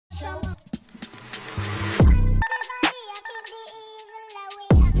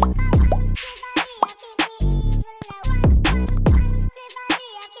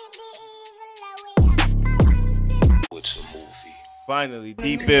Finally,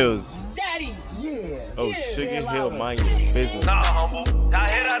 Billz. Daddy, yeah. Oh, Sugarhill, mind your business. Nah, humble. Y'all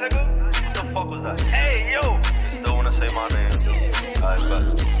hear that, nigga? What the fuck was that? Hey, yo. Still wanna say my name. Alright, bet.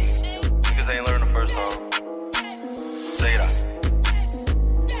 Niggas ain't learned the first time. Say that.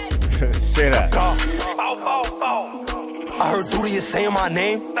 Say that. Bow, bow, bow. I heard Dotty is saying my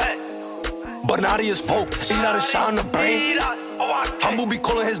name, but now he is spoke. He not a shine the brain. Humble be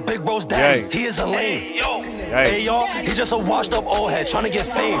calling his big bros daddy. He is a lame. Hey y'all, he just a washed up old head trying to get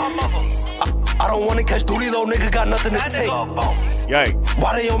fame. I don't wanna catch Dotty, little nigga got nothing to take.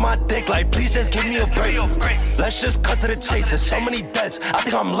 Why they on my dick? Like, please just give me a break. Let's just cut to the chase. There's so many deads, I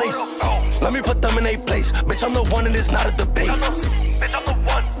think I'm laced. Let me put them in a place. Bitch, I'm the one and it's not a debate.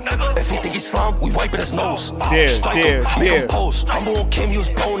 If he think he's slime, we wiping his nose. Strike him, make him pose. Humble on Kim, he was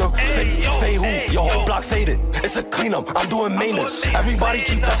boner. Fade who? Your whole block faded. It's a cleanup, I'm doing maintenance. Everybody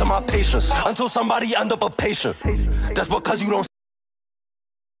keep testing my patience until somebody end up a patient. That's because you don't.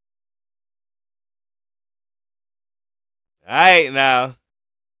 Alright now.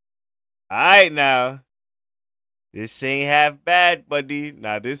 This ain't half bad, buddy.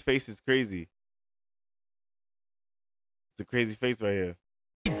 Nah, this face is crazy. It's a crazy face right here.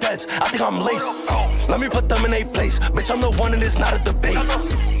 I think I'm laced. Let me put them in a place. Bitch, I'm the one and it's not a debate.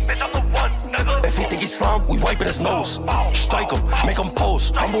 If he think he's slime, we wiping his nose. Strike him, make him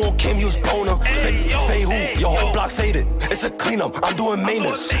pose. Humble on Kim, he was boner. Fade who? Your whole block faded. It's a cleanup, I'm doing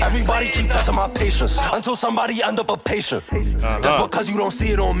maintenance. Everybody keep testing my patience until somebody end up a patient. That's because you don't see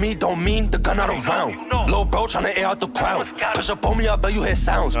it on me, don't mean the gun out around. Lil' bro tryna air out the crowd. Push up on me, I bet you hear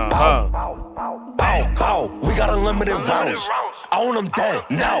sounds. Bow, bow, bow. We got unlimited rounds. I want them dead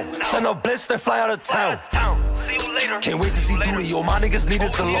now. Send a blitz, they fly out of town. Can't wait to see Dotty, yo, my niggas need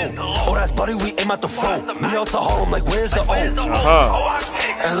is the low. Oh, that's buddy, we aim at the phone. We out to Harlem like, where's the O?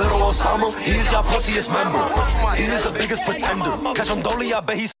 And little Osama, he is your pussiest member. He is the biggest pretender. Catch him Dolly, I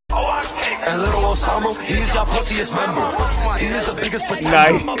bet he's. And little Osama, he is your pussiest member. He is the biggest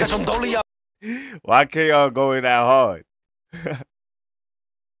pretender. Catch him Dolly, I. Why can't y'all go in that hard?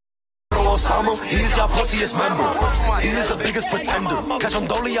 Osama, he is your pussiest member. He is the biggest pretender. Catch him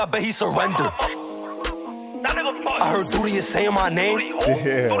Dolly, I bet he surrender. I heard Dotty is saying my name,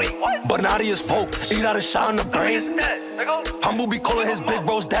 but now he is spoke. He not a shine the brain. Humble be calling his big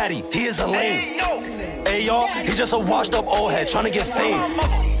bros daddy. He is a lame. Hey y'all, he just a washed up old head trying to get fame.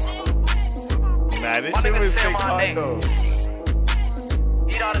 Nah, this shit was sick hard though.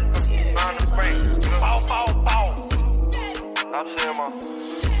 He not a shine the brain. Bow, bow, bow. I'm saying, man,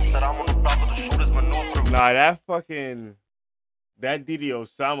 that I'm on the block with the shooters maneuver. Nah, that Diddy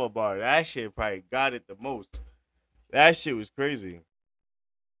Osama bar, that shit probably got it the most. That shit was crazy.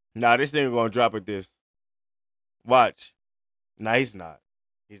 Nah, this nigga gonna drop it this. Watch. Nah, he's not.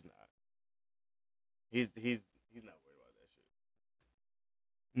 He's not. He's not worried about that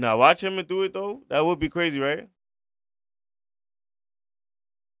shit. Nah, watch him and do it though. That would be crazy, right?